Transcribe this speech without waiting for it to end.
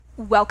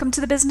Welcome to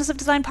the Business of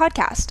Design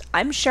podcast.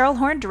 I'm Cheryl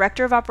Horn,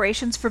 Director of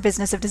Operations for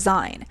Business of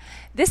Design.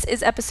 This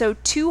is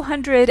episode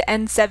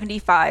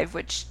 275,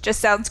 which just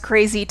sounds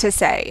crazy to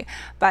say.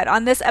 But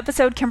on this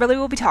episode, Kimberly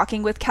will be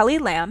talking with Kelly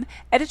Lamb,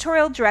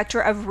 Editorial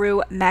Director of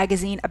Rue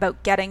Magazine,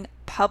 about getting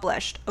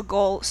published, a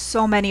goal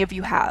so many of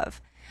you have.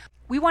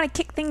 We want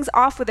to kick things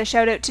off with a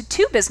shout out to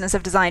two Business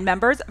of Design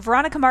members,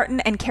 Veronica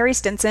Martin and Carrie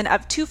Stinson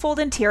of Twofold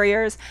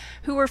Interiors,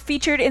 who were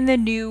featured in the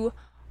new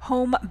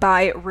Home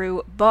by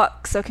Rue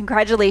book. So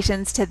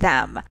congratulations to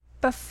them.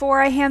 Before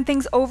I hand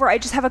things over, I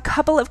just have a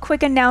couple of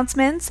quick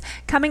announcements.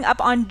 Coming up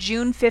on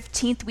June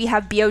 15th, we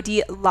have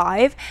BOD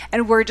Live,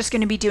 and we're just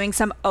going to be doing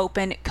some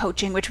open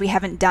coaching, which we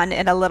haven't done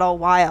in a little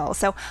while.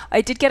 So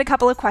I did get a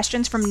couple of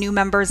questions from new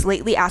members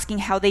lately asking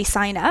how they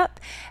sign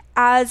up.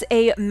 As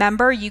a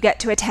member, you get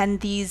to attend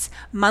these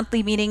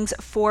monthly meetings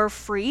for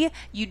free.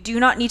 You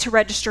do not need to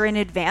register in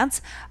advance.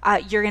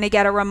 You're going to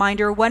get a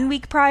reminder 1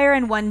 week prior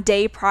and 1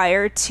 day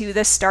prior to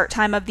the start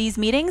time of these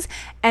meetings.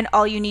 And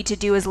all you need to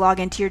do is log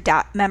into your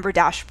member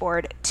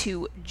dashboard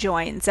to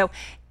join. So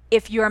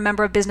if you're a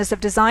member of Business of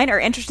Design or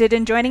interested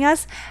in joining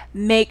us,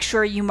 make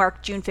sure you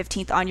mark June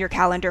 15th on your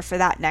calendar for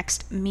that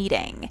next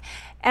meeting.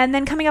 And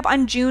then coming up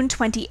on June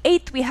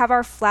 28th, we have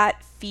our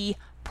Flat Fee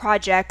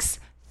Projects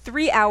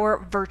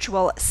 3-hour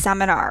virtual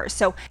seminar.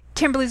 So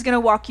Kimberly's going to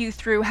walk you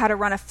through how to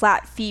run a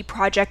flat fee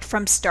project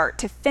from start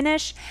to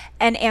finish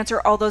and answer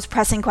all those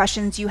pressing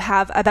questions you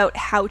have about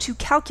how to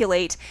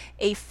calculate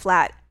a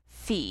flat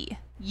fee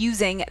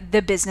using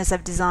the Business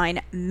of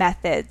Design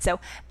method. So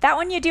that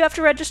one you do have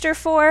to register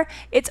for.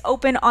 It's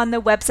open on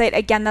the website.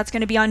 Again, that's going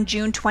to be on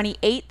June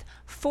 28th,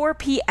 4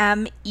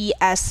 p.m.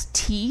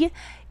 EST.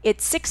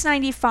 It's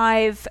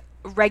 $695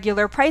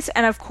 regular price,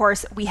 and of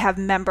course we have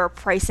member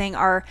pricing.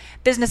 Our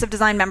Business of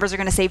Design members are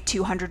going to save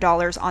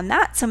 $200 on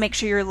that, so make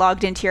sure you're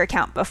logged into your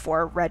account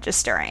before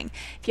registering.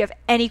 If you have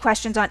any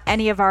questions on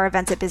any of our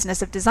events at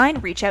Business of Design,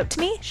 reach out to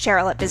me,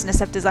 Cheryl at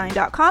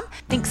businessofdesign.com.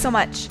 Thanks so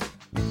much.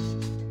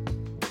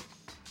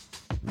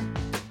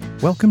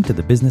 Welcome to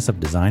the Business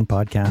of Design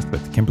podcast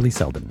with Kimberly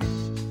Seldon.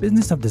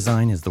 Business of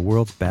Design is the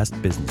world's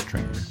best business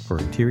trainer for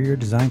interior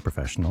design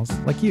professionals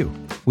like you.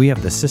 We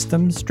have the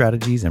systems,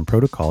 strategies, and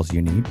protocols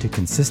you need to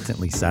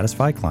consistently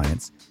satisfy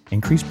clients,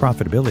 increase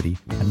profitability,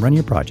 and run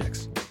your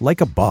projects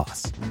like a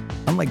boss.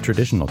 Unlike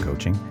traditional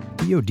coaching,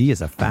 BOD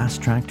is a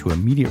fast track to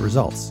immediate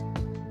results.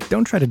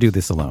 Don't try to do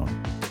this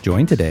alone.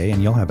 Join today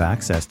and you'll have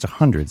access to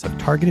hundreds of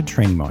targeted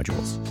training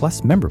modules,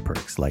 plus member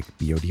perks like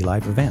BOD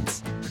Live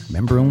events,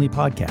 member-only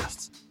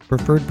podcasts,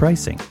 preferred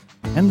pricing,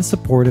 and the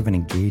support of an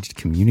engaged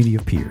community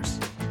of peers.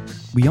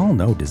 We all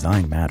know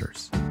design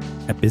matters.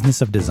 At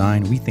Business of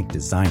Design, we think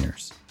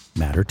designers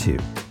matter too.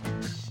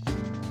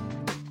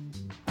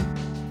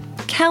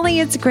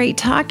 Kelly, it's great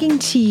talking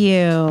to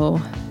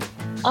you.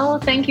 Oh,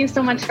 thank you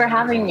so much for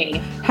having me.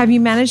 Have you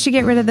managed to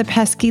get rid of the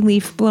pesky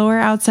leaf blower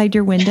outside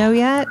your window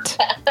yet?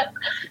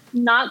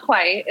 Not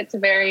quite. It's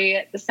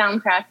the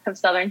soundtrack of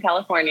Southern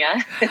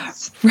California.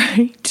 It's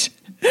right.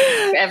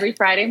 every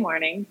Friday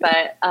morning,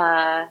 but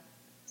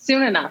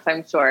soon enough,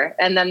 I'm sure.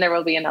 And then there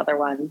will be another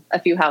one a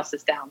few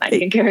houses down, I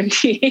can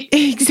guarantee.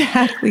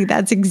 Exactly.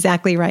 That's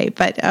exactly right.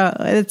 But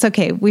it's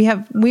okay. We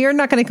are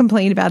not going to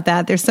complain about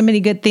that. There's so many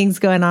good things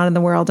going on in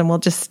the world, and we'll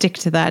just stick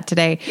to that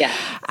today.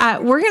 Yeah.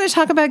 We're going to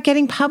talk about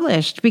getting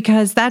published,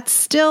 because that's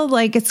still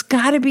it's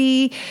got to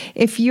be,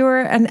 if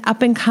you're an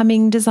up and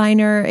coming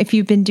designer, if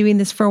you've been doing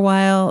this for a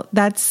while,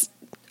 that's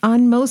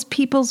on most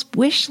people's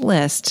wish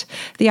list,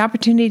 the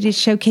opportunity to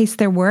showcase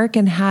their work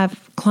and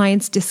have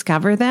clients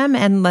discover them.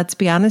 And let's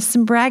be honest,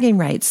 some bragging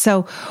rights.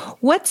 So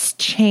what's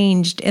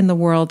changed in the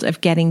world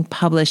of getting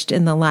published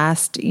in the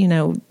last,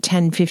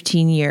 10,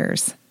 15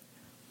 years?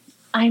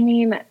 I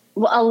mean,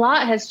 a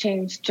lot has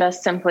changed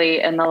just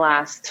simply in the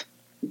last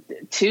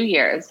 2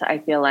 years, I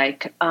feel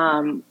like.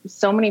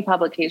 So many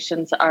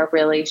publications are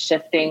really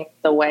shifting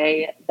the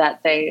way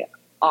that they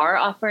are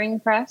offering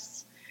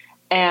press.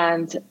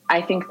 And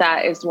I think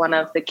that is one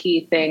of the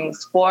key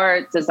things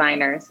for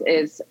designers,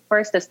 is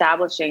first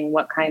establishing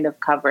what kind of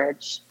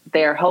coverage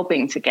they're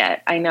hoping to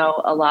get. I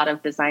know a lot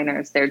of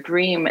designers, their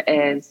dream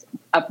is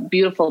a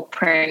beautiful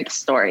print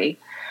story,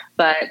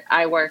 but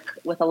I work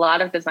with a lot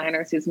of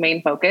designers whose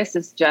main focus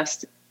is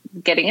just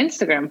getting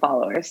Instagram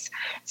followers.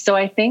 So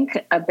I think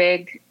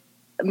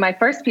my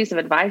first piece of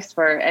advice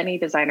for any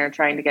designer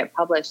trying to get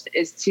published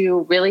is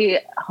to really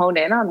hone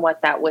in on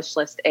what that wish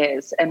list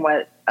is and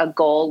what a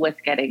goal with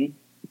getting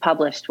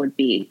published would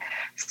be.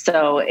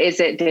 So is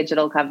it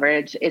digital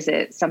coverage? Is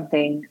it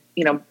something,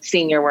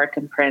 seeing your work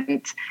in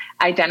print,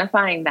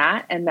 identifying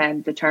that, and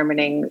then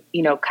determining,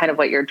 kind of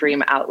what your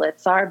dream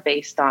outlets are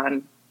based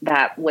on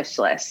that wish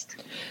list.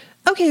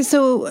 Okay,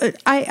 so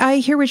I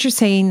hear what you're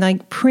saying.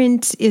 Like,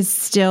 print is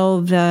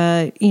still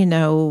I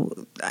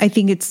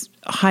think it's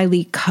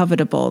highly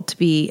covetable to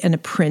be in a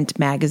print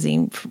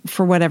magazine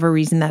for whatever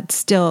reason. That's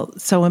still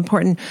so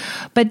important.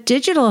 But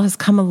digital has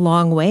come a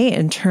long way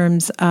in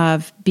terms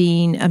of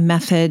being a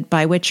method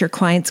by which your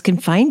clients can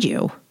find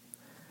you.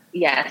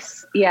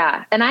 Yes.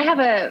 Yeah. And I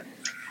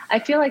I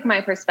feel like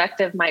my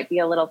perspective might be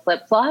a little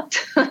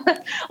flip-flopped,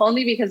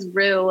 only because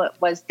Rue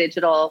was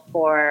digital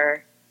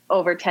for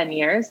over 10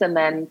 years and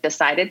then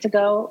decided to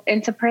go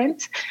into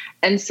print.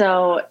 And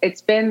so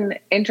it's been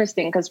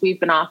interesting because we've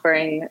been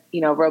offering,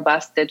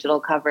 robust digital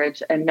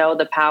coverage and know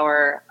the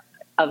power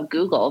of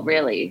Google,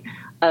 really,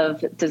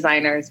 of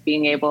designers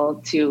being able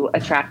to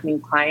attract new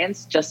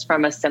clients just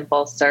from a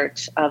simple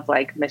search of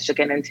like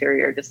Michigan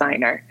interior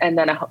designer. And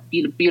then a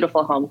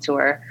beautiful home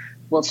tour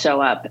will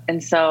show up.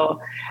 And so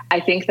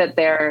I think that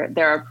there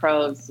are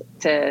pros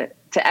to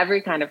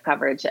every kind of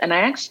coverage. And I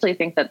actually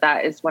think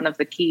that is one of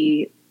the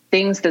key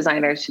things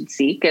designers should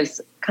seek,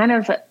 is kind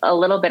of a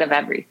little bit of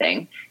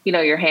everything.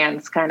 Your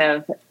hands, kind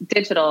of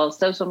digital,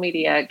 social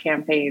media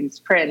campaigns,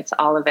 print,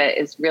 all of it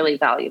is really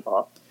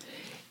valuable.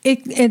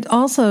 It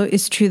also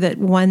is true that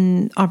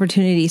one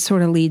opportunity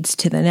sort of leads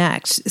to the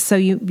next. So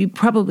you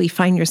probably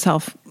find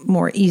yourself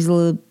more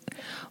easily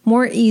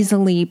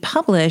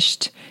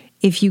published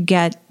if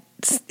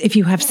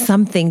you have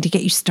something to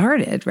get you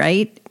started,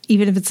 right?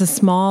 Even if it's a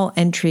small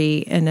entry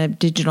in a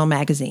digital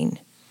magazine.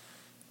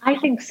 I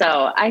think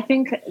so. I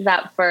think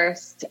that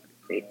first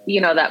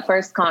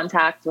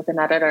contact with an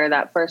editor,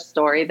 that first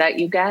story that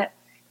you get,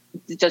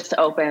 just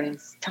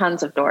opens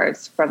tons of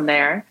doors from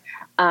there.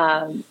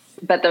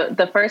 But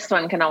the first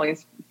one can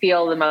always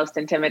feel the most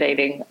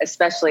intimidating,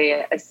 especially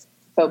as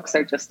folks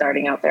are just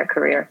starting out their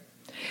career.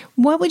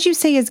 What would you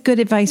say is good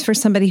advice for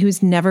somebody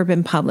who's never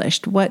been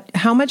published?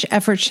 How much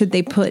effort should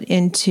they put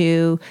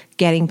into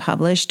getting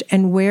published,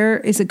 and where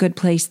is a good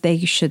place they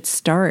should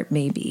start,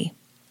 maybe?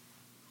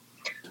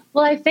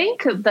 Well, I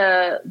think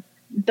the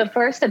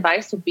first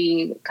advice would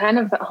be kind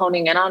of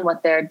honing in on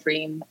what their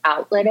dream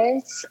outlet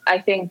is. I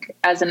think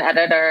as an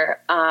editor,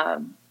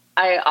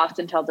 I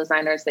often tell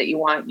designers that you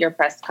want your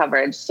press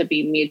coverage to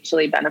be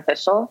mutually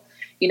beneficial.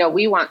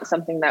 We want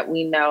something that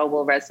we know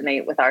will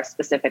resonate with our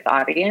specific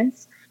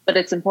audience, but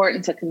it's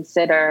important to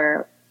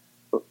consider,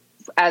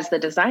 as the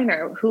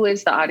designer, who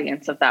is the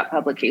audience of that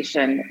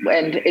publication,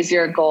 and is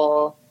your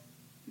goal,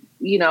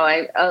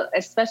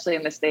 especially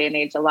in this day and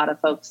age, a lot of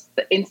folks,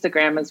 the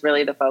Instagram is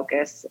really the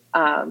focus,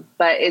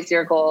 but is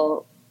your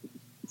goal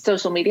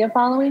social media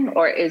following,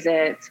 or is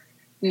it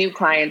new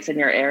clients in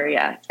your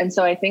area? And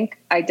so I think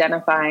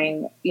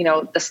identifying,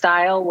 the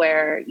style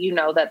where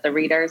that the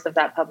readers of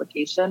that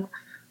publication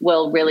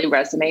will really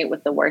resonate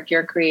with the work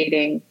you're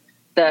creating,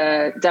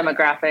 the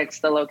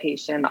demographics, the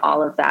location,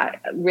 all of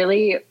that,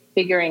 really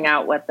figuring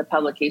out what the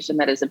publication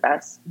that is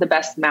the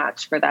best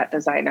match for that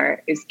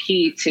designer is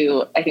key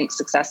to, I think,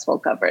 successful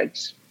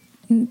coverage.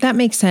 That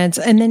makes sense.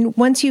 And then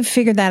once you've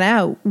figured that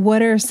out,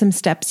 what are some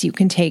steps you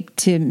can take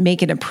to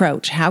make an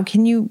approach? How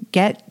can you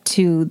get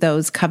to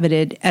those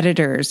coveted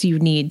editors you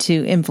need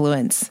to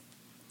influence?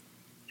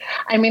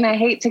 I mean, I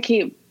hate to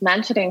keep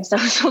mentioning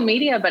social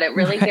media, but it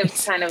really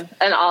gives kind of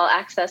an all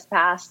access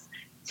pass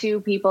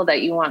to people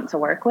that you want to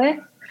work with.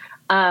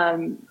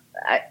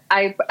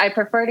 I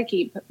prefer to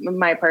keep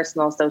my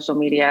personal social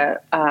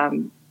media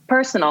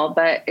personal,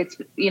 but it's,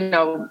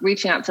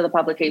 reaching out to the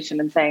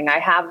publication and saying,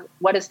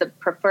 what is the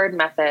preferred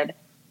method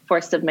for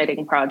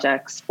submitting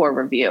projects for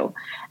review?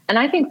 And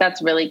I think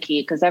that's really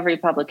key, because every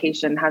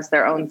publication has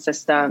their own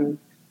system,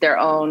 their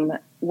own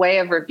way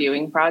of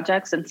reviewing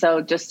projects. And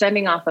so just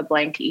sending off a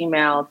blank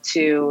email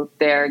to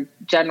their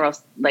general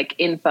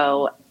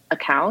info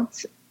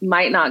account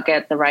might not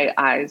get the right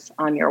eyes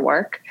on your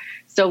work.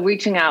 So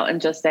reaching out and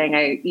just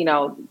saying,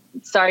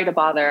 sorry to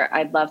bother,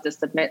 I'd love to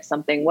submit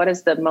something. What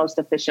is the most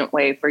efficient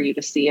way for you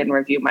to see and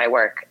review my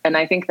work? And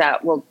I think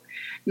that will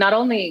not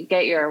only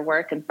get your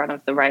work in front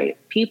of the right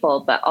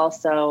people, but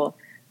also,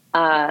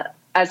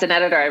 as an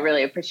editor, I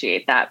really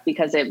appreciate that,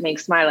 because it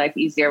makes my life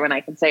easier when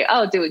I can say,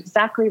 oh, do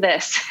exactly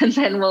this. And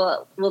then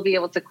we'll be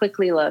able to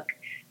quickly look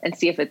and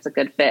see if it's a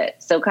good fit.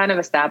 So kind of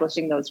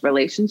establishing those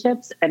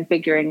relationships and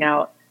figuring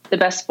out the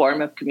best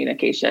form of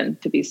communication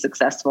to be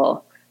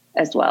successful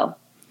as well.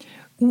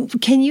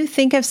 Can you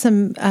think of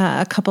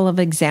a couple of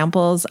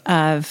examples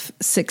of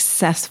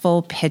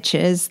successful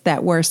pitches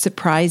that were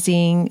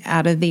surprising,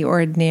 out of the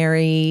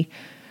ordinary,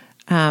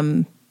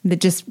 that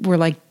just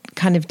were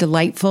kind of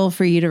delightful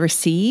for you to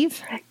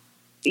receive?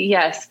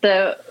 Yes.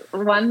 The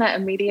one that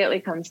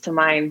immediately comes to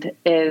mind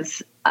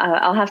is,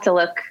 I'll have to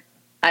look,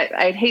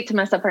 I'd hate to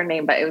mess up her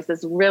name, but it was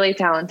this really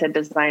talented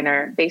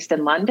designer based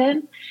in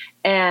London.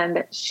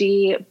 And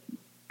she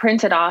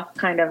printed off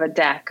kind of a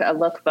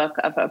lookbook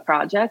of a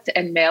project,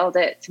 and mailed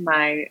it to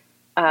my,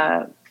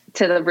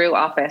 to the Rue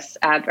office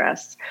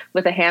address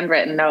with a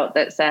handwritten note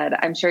that said,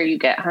 I'm sure you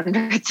get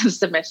hundreds of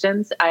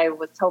submissions. I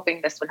was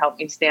hoping this would help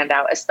me stand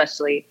out,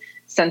 especially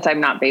since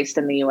I'm not based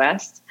in the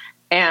US.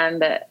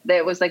 And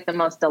it was the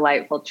most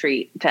delightful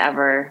treat to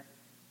ever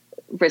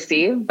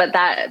receive. But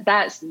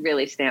that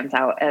really stands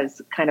out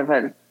as kind of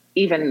an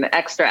even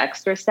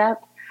extra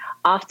step.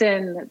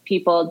 Often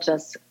people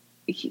just,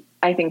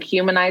 I think,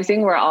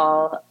 humanizing. We're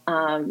all,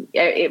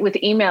 with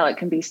email, it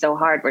can be so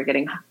hard. We're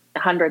getting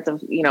hundreds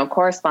of,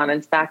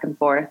 correspondence back and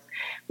forth.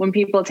 When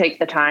people take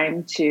the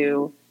time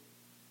to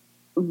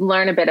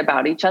learn a bit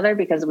about each other,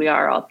 because we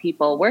are all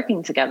people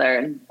working together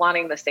and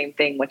wanting the same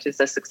thing, which is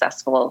a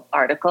successful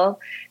article.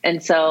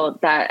 And so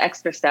that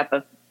extra step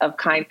of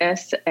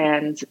kindness,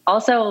 and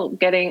also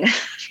getting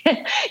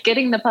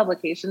the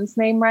publication's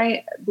name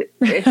right.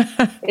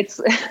 It's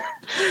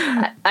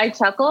I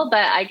chuckle,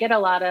 but I get a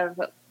lot of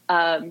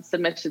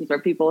submissions where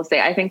people will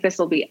say, I think this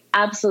will be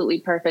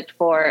absolutely perfect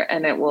for,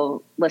 and it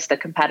will list a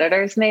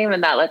competitor's name.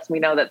 And that lets me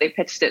know that they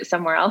pitched it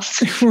somewhere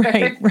else.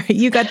 Right.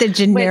 You got the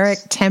generic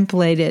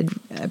templated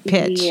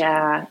pitch.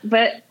 Yeah.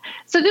 But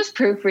so just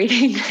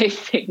proofreading, I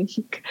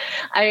think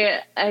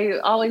I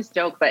always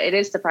joke, but it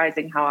is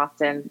surprising how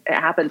often it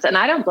happens. And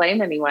I don't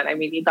blame anyone. I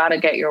mean, you got to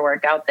get your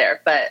work out there,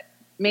 but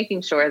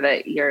making sure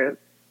that you're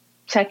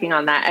checking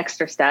on that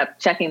extra step,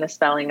 checking the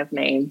spelling of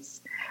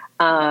names.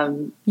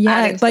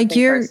 Like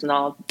you're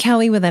personal.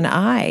 Kelly with an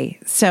I.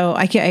 So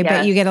I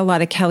bet you get a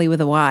lot of Kelly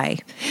with a Y.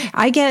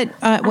 I get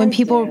when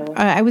people,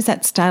 I was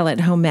at Style at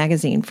Home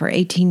magazine for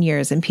 18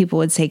 years, and people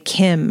would say,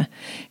 Kim,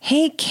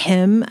 hey,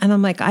 Kim. And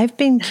I'm like, I've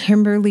been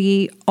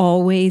Kimberly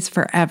always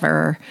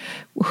forever.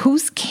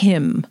 Who's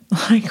Kim?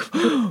 Like,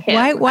 Kim.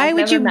 Why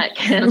would you,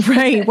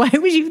 right? Why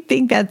would you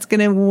think that's going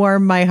to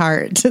warm my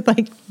heart?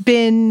 Like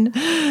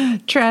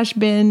trash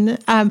bin.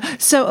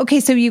 So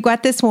you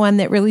got this one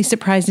that really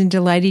surprised and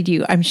delighted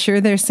you. I'm sure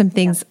there's some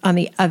things on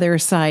the other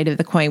side of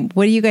the coin.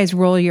 What do you guys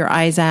roll your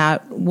eyes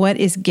at? What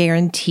is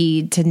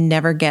guaranteed to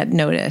never get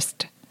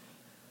noticed?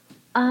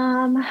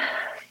 Well,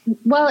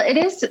 it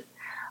is.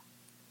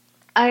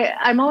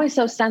 I'm always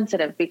so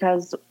sensitive,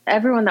 because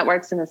everyone that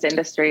works in this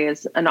industry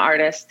is an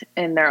artist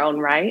in their own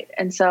right.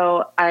 And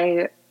so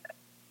I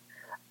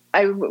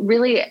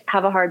really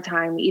have a hard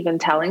time even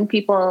telling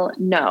people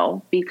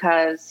no,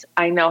 because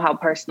I know how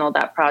personal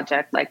that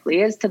project likely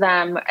is to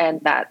them,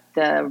 and that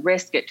the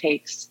risk it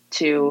takes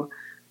to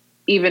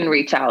even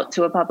reach out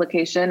to a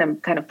publication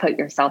and kind of put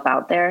yourself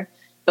out there.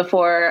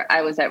 Before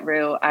I was at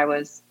Rue, I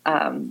was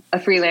a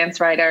freelance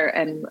writer,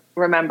 and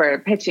remember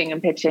pitching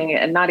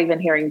and not even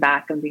hearing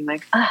back and being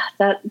like,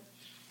 that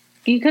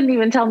you couldn't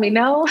even tell me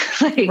no.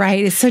 Like,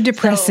 right. It's so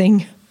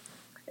depressing.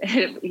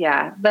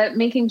 Yeah. But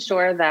making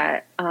sure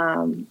that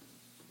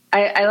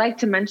I like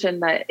to mention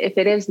that if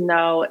it is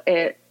no,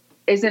 it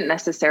isn't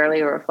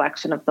necessarily a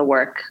reflection of the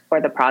work or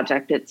the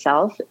project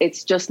itself.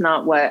 It's just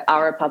not what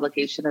our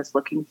publication is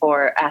looking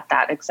for at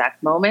that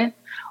exact moment.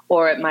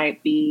 Or it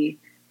might be,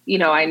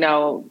 I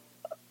know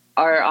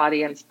our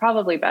audience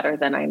probably better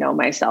than I know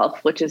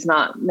myself, which is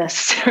not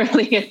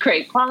necessarily a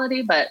great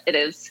quality, but it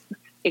is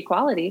a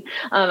quality.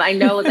 I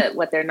know that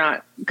what they're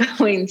not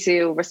going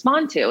to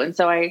respond to. And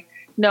so I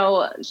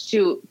know,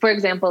 for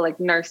example, like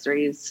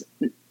nurseries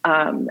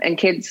and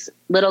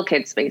little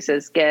kids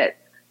spaces get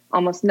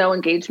almost no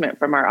engagement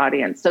from our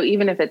audience. So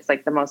even if it's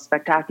like the most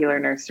spectacular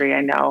nursery,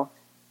 I know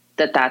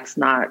that it's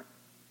not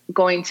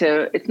going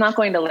to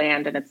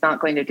land, and it's not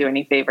going to do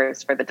any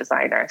favors for the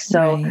designer.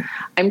 So right.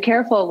 I'm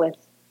careful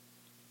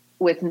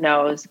with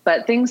no's,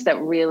 but things that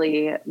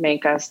really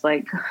make us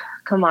like,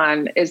 come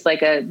on, is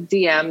like a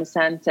DM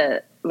sent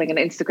at like an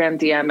Instagram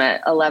DM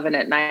at 11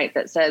 at night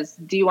that says,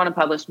 do you want to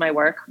publish my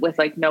work, with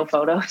like no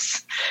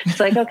photos? It's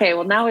like, okay,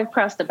 well now we've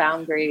crossed a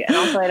boundary. And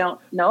also I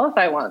don't know if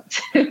I want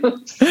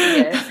to see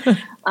it.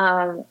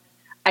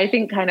 I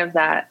think kind of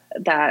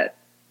that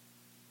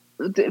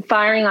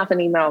firing off an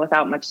email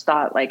without much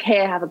thought, like, hey,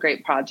 I have a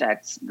great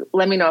project,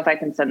 let me know if I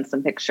can send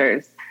some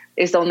pictures,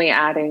 is only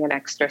adding an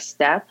extra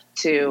step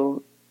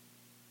to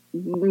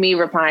me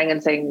replying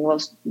and saying, well,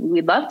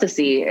 we'd love to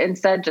see.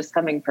 Instead, just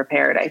coming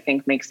prepared, I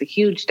think makes a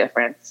huge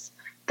difference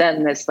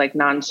than this like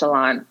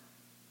nonchalant,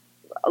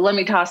 let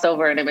me toss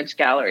over an image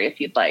gallery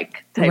if you'd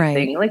like type right.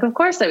 thing. Like, of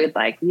course I would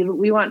like,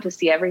 we want to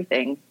see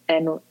everything,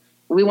 and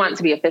we want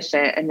to be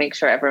efficient and make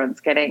sure everyone's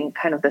getting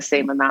kind of the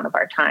same amount of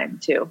our time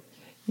too.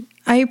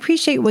 I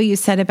appreciate what you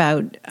said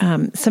about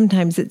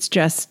sometimes it's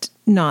just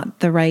not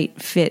the right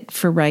fit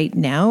for right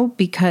now,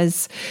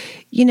 because,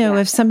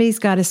 if somebody's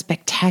got a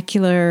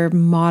spectacular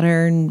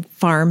modern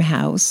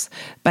farmhouse,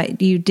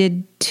 but you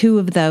did 2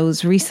 of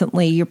those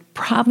recently, you're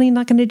probably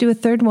not going to do a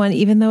 3rd one,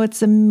 even though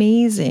it's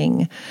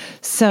amazing.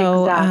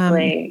 So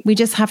exactly. We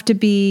just have to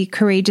be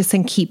courageous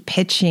and keep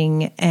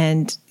pitching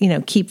and,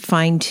 keep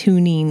fine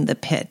tuning the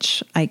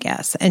pitch, I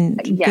guess.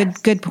 And yes.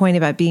 good point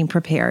about being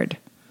prepared.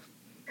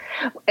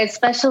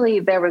 Especially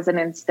there was an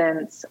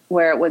instance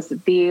where it was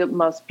the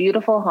most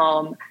beautiful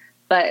home,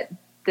 but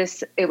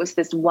it was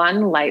this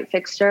one light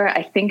fixture.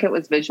 I think it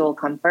was Visual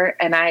Comfort.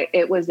 And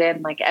it was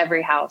in like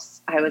every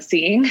house I was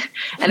seeing, and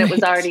right. It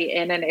was already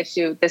in an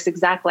issue. This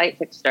exact light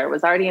fixture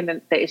was already in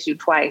the issue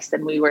twice.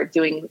 And we were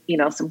doing,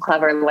 some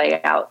clever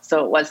layout.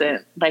 So it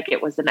wasn't like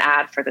it was an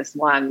ad for this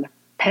one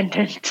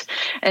pendant.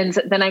 And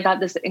then I got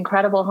this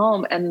incredible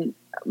home, and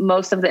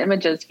most of the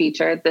images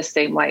featured the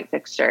same light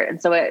fixture.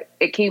 And so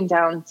it came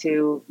down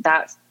to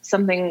that,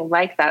 something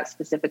like that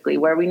specifically,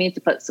 where we need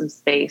to put some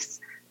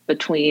space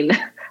between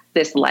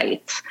this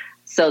light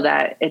so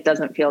that it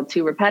doesn't feel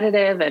too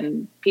repetitive,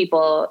 and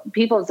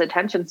people's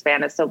attention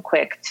span is so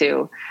quick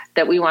too,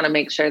 that we want to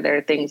make sure there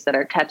are things that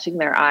are catching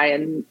their eye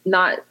and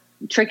not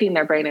tricking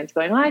their brain into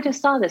going, oh, I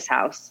just saw this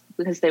house,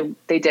 because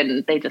they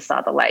didn't, they just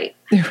saw the light.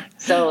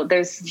 So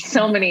there's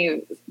so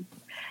many,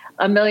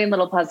 a million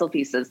little puzzle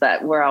pieces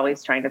that we're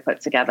always trying to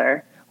put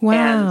together. Wow.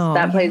 And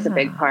that plays a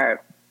big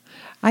part.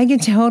 I can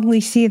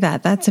totally see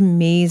that. That's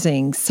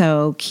amazing.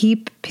 So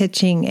keep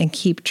pitching and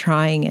keep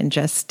trying, and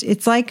just,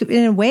 it's like,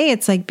 in a way,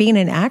 it's like being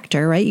an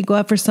actor, right? You go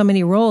out for so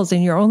many roles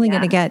and you're only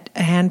going to get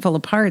a handful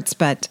of parts,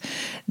 but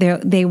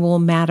they will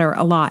matter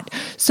a lot.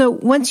 So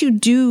once you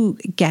do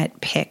get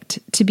picked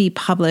to be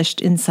published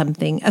in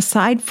something,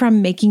 aside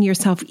from making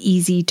yourself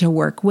easy to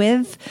work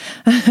with,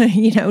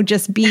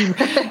 just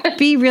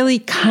be really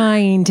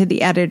kind to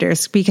the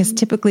editors, because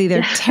typically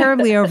they're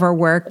terribly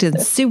overworked and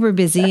super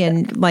busy.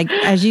 And like,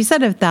 as you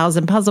said,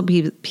 1,000 puzzle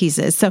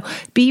pieces. So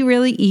be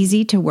really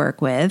easy to work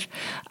with.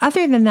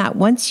 Other than that,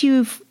 once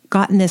you've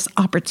gotten this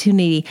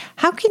opportunity,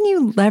 how can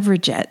you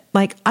leverage it?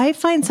 Like, I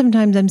find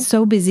sometimes I'm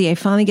so busy, I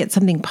finally get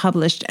something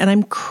published and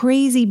I'm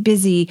crazy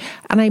busy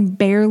and I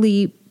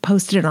barely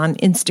posted it on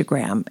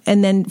Instagram.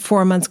 And then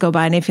 4 months go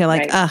by and I feel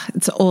like,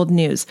 it's old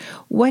news.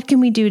 What can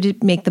we do to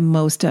make the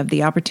most of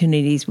the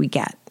opportunities we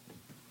get?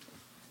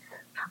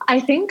 I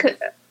think,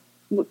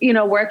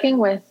 working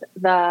with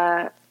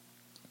the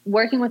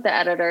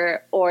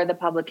editor or the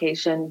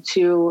publication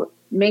to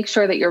make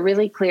sure that you're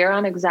really clear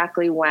on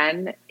exactly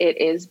when it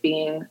is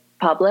being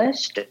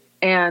published,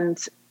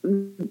 and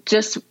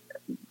just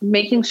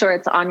making sure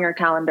it's on your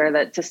calendar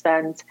that to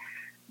spend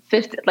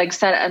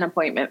set an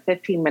appointment,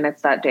 15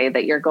 minutes that day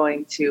that you're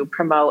going to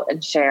promote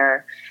and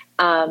share.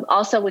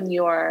 Also, when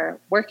you're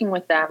working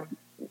with them,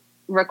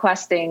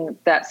 requesting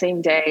that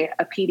same day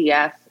a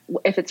PDF,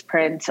 if it's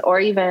print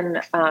or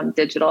even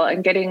digital,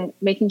 and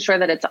making sure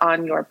that it's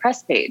on your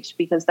press page,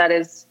 because that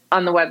is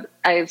on the web.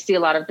 I see a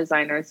lot of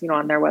designers,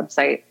 on their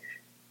website,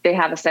 they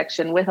have a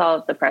section with all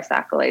of the press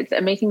accolades,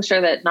 and making sure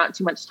that not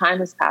too much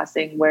time is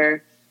passing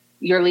where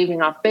you're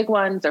leaving off big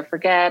ones or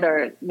forget,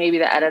 or maybe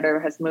the editor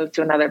has moved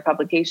to another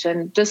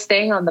publication. Just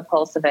staying on the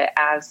pulse of it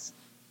as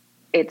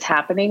it's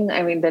happening.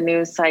 I mean, the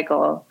news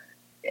cycle,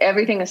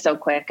 everything is so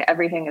quick.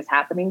 Everything is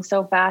happening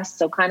so fast.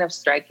 So kind of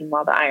striking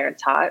while the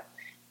iron's hot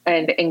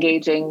and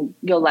engaging,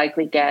 you'll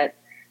likely get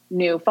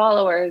new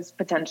followers,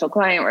 potential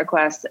client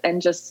requests,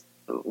 and just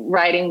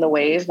riding the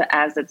wave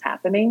as it's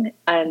happening,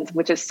 and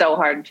which is so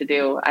hard to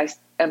do. I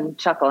am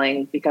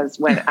chuckling because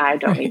when I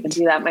don't even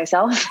do that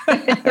myself,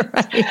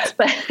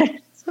 but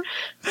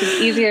it's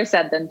easier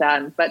said than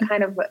done, but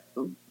kind of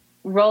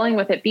rolling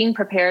with it, being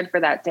prepared for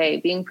that day,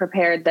 being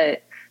prepared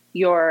that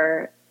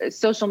your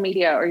social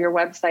media or your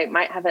website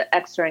might have an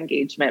extra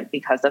engagement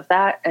because of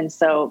that. And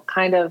so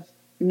kind of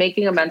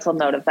making a mental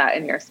note of that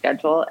in your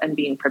schedule and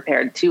being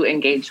prepared to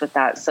engage with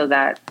that so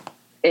that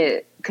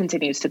it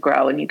continues to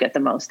grow and you get the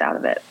most out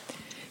of it.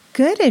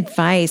 Good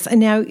advice.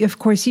 And now, of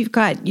course, you've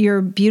got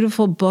your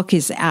beautiful book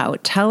is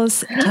out. Tell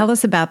us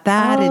about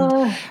that.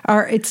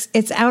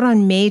 It's out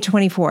on May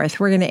 24th.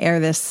 We're going to air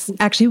this.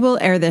 Actually, we'll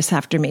air this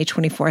after May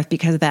 24th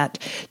because of that.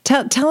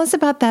 Tell us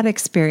about that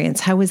experience.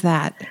 How was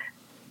that?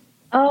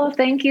 Oh,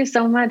 thank you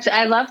so much.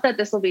 I love that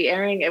this will be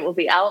airing. It will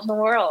be out in the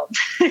world.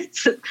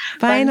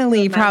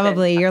 Finally,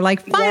 probably. You're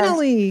like,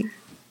 finally.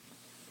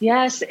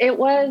 Yes, it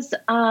was.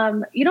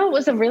 It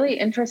was a really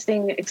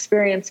interesting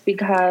experience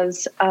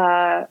because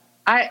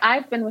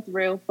I've been with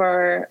Rue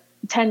for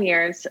 10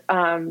 years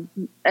and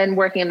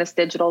working in this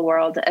digital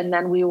world. And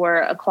then we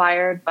were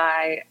acquired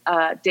by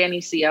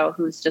Danny Seo,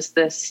 who's just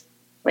this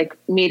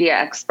media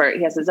expert.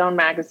 He has his own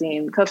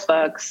magazine,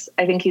 cookbooks.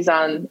 I think he's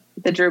on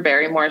the Drew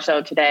Barrymore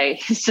show today.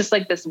 He's just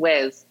like this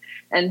whiz.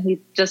 And he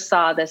just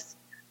saw this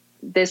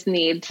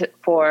need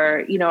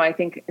for, I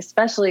think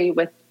especially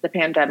with the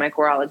pandemic,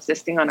 we're all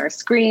existing on our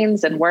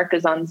screens and work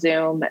is on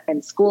Zoom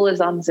and school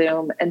is on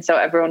Zoom. And so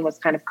everyone was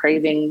kind of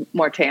craving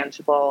more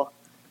tangible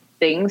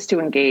things to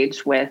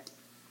engage with,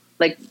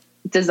 like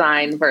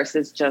design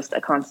versus just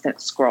a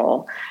constant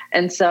scroll.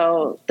 And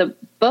so the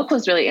book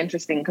was really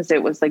interesting because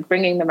it was like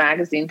bringing the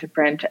magazine to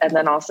print and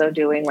then also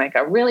doing like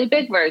a really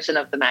big version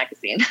of the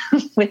magazine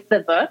with the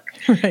book.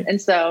 Right.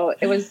 And so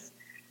it was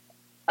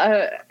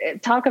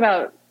talk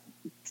about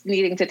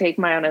needing to take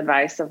my own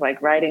advice of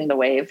like riding the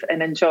wave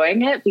and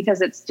enjoying it,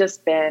 because it's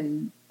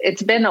been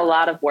a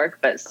lot of work,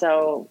 but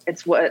so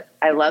it's what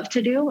I love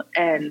to do.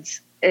 And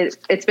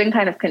it's been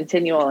kind of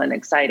continual and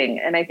exciting.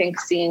 And I think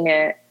seeing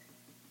it,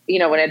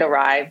 when it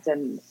arrived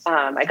and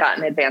I got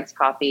an advanced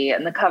copy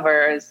and the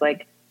cover is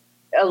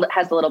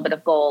has a little bit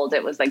of gold.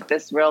 It was like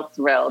this real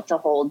thrill to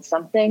hold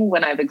something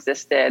when I've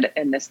existed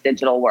in this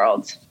digital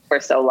world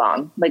for so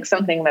long. Like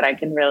something that I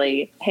can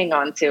really hang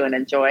on to and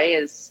enjoy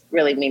is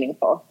really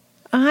meaningful.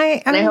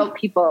 I hope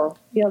people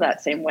feel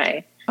that same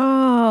way.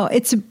 Oh,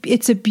 it's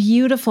a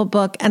beautiful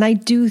book. And I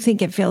do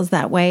think it feels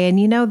that way. And,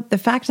 the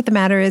fact of the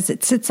matter is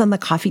it sits on the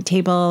coffee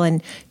table.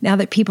 And now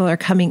that people are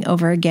coming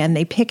over again,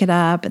 they pick it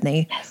up and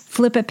they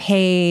flip a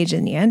page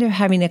and you end up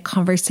having a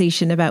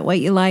conversation about what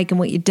you like and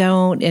what you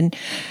don't. And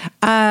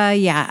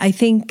I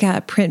think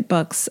print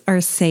books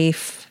are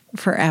safe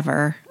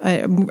forever.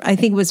 I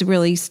think it was a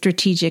really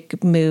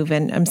strategic move.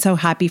 And I'm so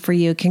happy for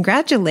you.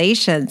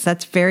 Congratulations.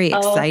 That's very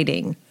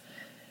exciting.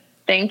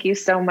 Thank you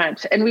so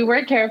much. And we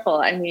were careful.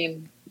 I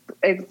mean,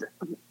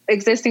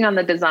 existing on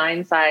the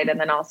design side, and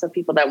then also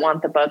people that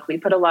want the book, we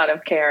put a lot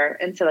of care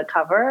into the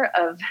cover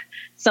of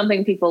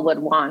something people would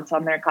want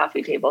on their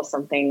coffee table,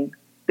 something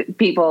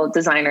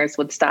designers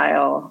would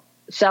style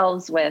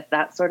shelves with,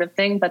 that sort of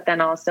thing. But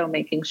then also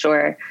making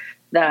sure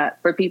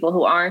that for people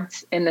who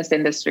aren't in this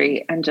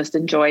industry and just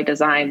enjoy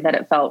design, that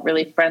it felt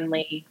really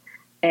friendly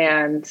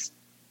and,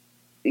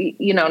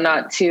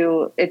 not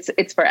too,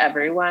 it's for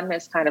everyone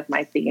is kind of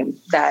my theme,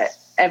 that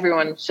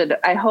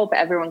I hope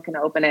everyone can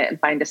open it and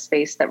find a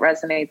space that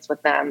resonates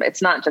with them.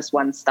 It's not just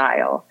one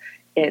style.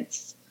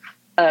 It's,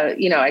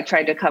 I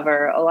tried to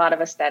cover a lot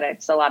of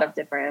aesthetics, a lot of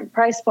different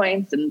price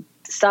points and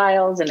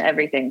styles and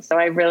everything. So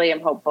I really am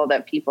hopeful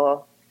that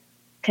people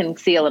can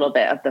see a little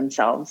bit of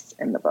themselves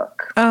in the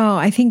book. Oh,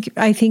 I think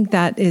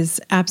that is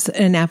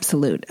an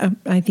absolute.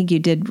 I think you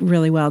did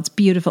really well. It's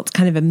beautiful. It's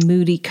kind of a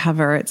moody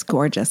cover. It's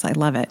gorgeous. I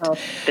love it. Oh,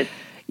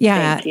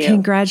 yeah,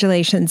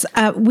 congratulations.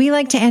 We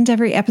like to end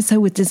every episode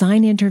with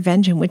design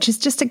intervention, which is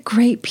just a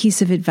great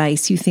piece of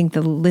advice you think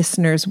the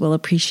listeners will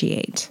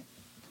appreciate.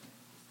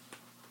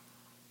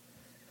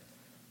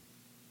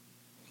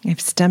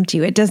 I've stumped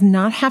you. It does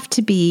not have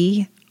to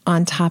be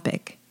on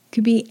topic. It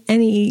could be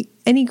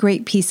any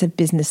great piece of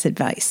business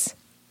advice.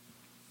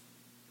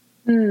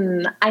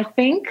 I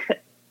think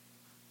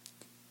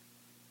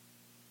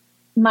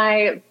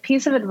my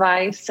piece of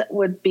advice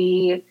would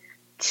be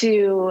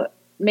to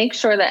make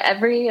sure that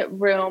every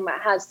room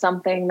has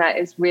something that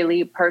is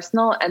really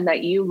personal and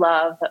that you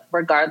love,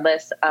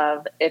 regardless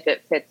of if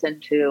it fits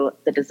into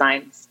the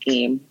design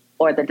scheme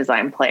or the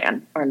design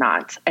plan or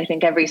not. I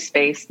think every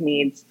space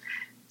needs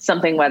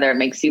something, whether it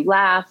makes you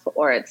laugh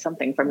or it's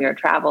something from your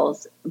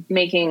travels.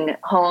 Making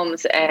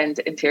homes and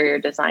interior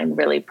design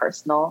really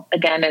personal,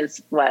 again,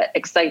 is what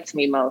excites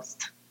me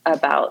most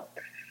about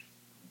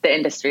the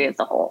industry as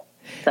a whole.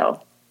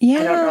 So yeah.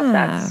 I don't know if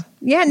that's...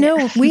 Yeah,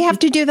 no, we have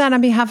to do that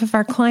on behalf of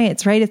our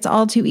clients, right? It's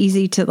all too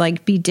easy to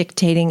be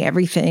dictating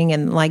everything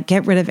and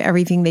get rid of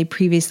everything they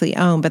previously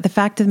owned. But the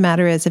fact of the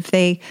matter is, if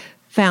they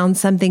found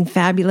something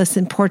fabulous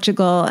in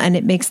Portugal and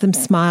it makes them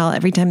smile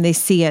every time they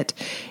see it,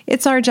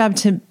 it's our job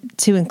to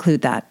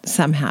include that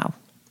somehow.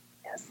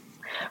 Yes.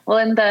 Well,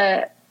 in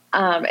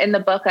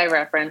the book, I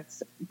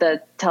reference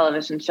the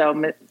television show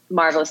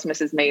Marvelous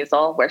Mrs.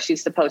 Maisel, where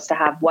she's supposed to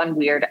have one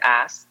weird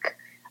ask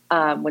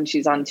when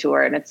she's on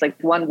tour, and it's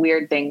one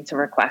weird thing to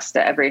request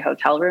at every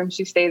hotel room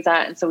she stays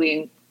at. And so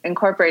we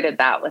incorporated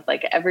that with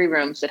every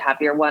room should have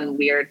your one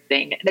weird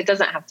thing. And it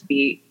doesn't have to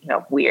be,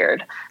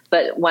 weird,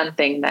 but one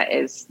thing that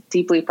is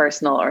deeply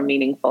personal or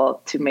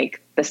meaningful to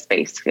make the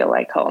space feel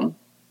like home.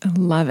 I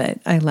love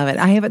it.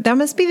 That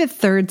must be the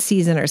third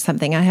season or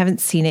something. I haven't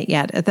seen it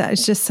yet.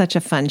 It's just such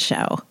a fun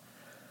show.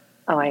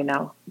 Oh, I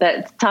know.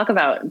 Talk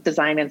about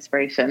design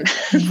inspiration.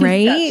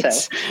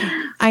 Right?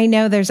 I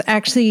know there's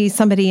actually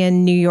somebody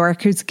in New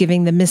York who's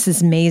giving the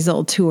Mrs.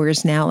 Maisel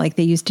tours now, like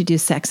they used to do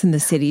Sex and the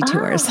City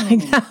tours.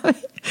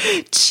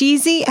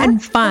 Cheesy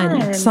and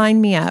fun.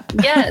 Sign me up.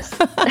 Yes.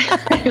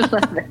 I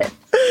love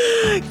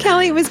it.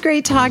 Kelly, it was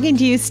great talking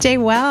to you. Stay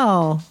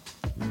well.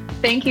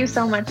 Thank you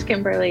so much,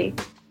 Kimberly.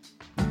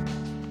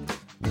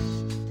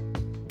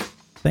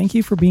 Thank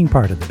you for being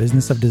part of the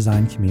Business of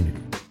Design community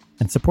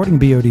and supporting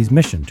BOD's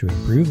mission to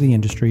improve the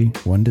industry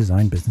one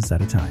design business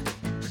at a time.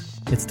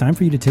 It's time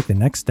for you to take the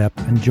next step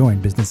and join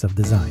Business of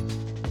Design.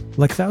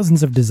 Like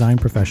thousands of design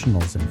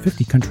professionals in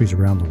 50 countries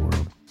around the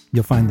world,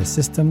 you'll find the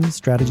systems,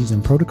 strategies,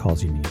 and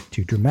protocols you need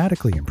to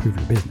dramatically improve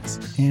your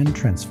business and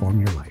transform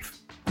your life.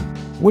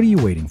 What are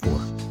you waiting for?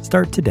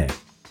 Start today